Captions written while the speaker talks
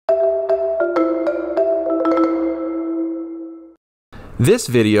This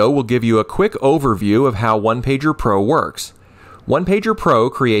video will give you a quick overview of how OnePager Pro works. OnePager Pro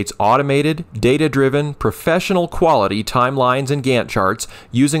creates automated, data-driven, professional quality timelines and Gantt charts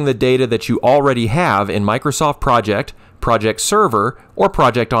using the data that you already have in Microsoft Project, Project Server, or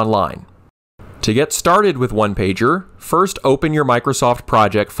Project Online. To get started with OnePager, first open your Microsoft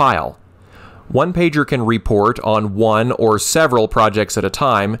Project file. OnePager can report on one or several projects at a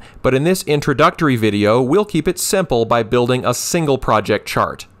time, but in this introductory video, we'll keep it simple by building a single project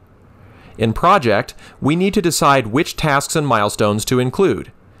chart. In Project, we need to decide which tasks and milestones to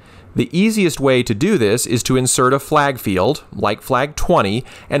include. The easiest way to do this is to insert a flag field, like flag 20,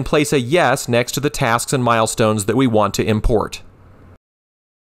 and place a yes next to the tasks and milestones that we want to import.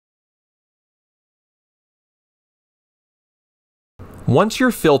 Once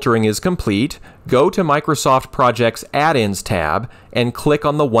your filtering is complete, go to Microsoft Project's Add-ins tab and click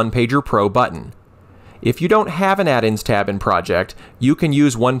on the OnePager Pro button. If you don't have an Add-ins tab in Project, you can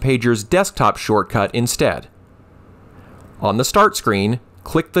use OnePager's desktop shortcut instead. On the Start screen,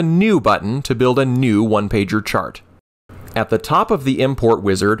 click the New button to build a new OnePager chart. At the top of the Import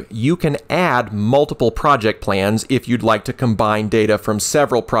wizard, you can add multiple project plans if you'd like to combine data from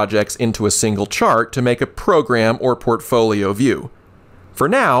several projects into a single chart to make a program or portfolio view. For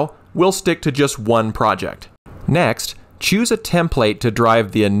now, we'll stick to just one project. Next, choose a template to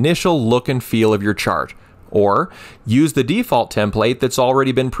drive the initial look and feel of your chart, or use the default template that's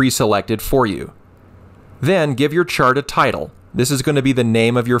already been pre-selected for you. Then give your chart a title. This is going to be the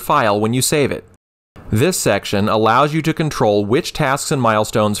name of your file when you save it. This section allows you to control which tasks and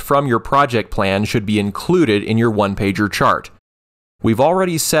milestones from your project plan should be included in your OnePager chart. We've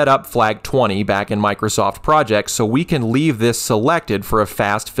already set up flag 20 back in Microsoft Project, so we can leave this selected for a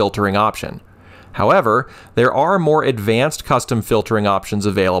fast filtering option. However, there are more advanced custom filtering options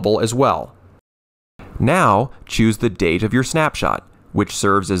available as well. Now, choose the date of your snapshot, which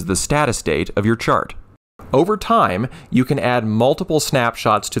serves as the status date of your chart. Over time, you can add multiple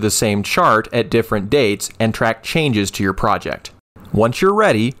snapshots to the same chart at different dates and track changes to your project. Once you're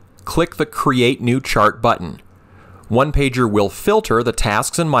ready, click the Create New Chart button. OnePager will filter the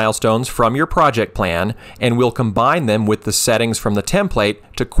tasks and milestones from your project plan and will combine them with the settings from the template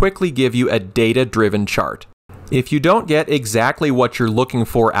to quickly give you a data-driven chart. If you don't get exactly what you're looking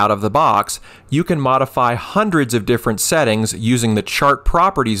for out of the box, you can modify hundreds of different settings using the Chart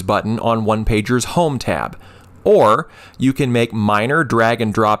Properties button on OnePager's Home tab. Or you can make minor drag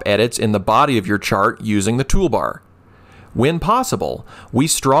and drop edits in the body of your chart using the toolbar. When possible, we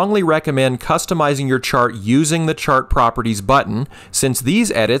strongly recommend customizing your chart using the Chart Properties button, since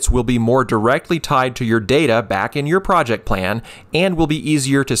these edits will be more directly tied to your data back in your project plan and will be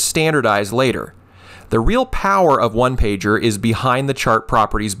easier to standardize later. The real power of OnePager is behind the Chart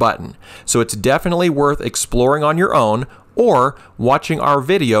Properties button, so it's definitely worth exploring on your own or watching our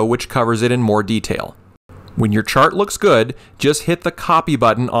video which covers it in more detail. When your chart looks good, just hit the Copy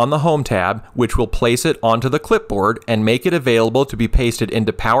button on the Home tab, which will place it onto the clipboard and make it available to be pasted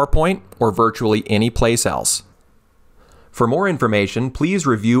into PowerPoint or virtually any place else. For more information, please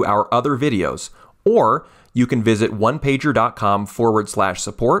review our other videos, or you can visit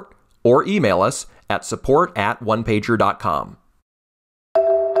onepager.com/support or email us at support@onepager.com.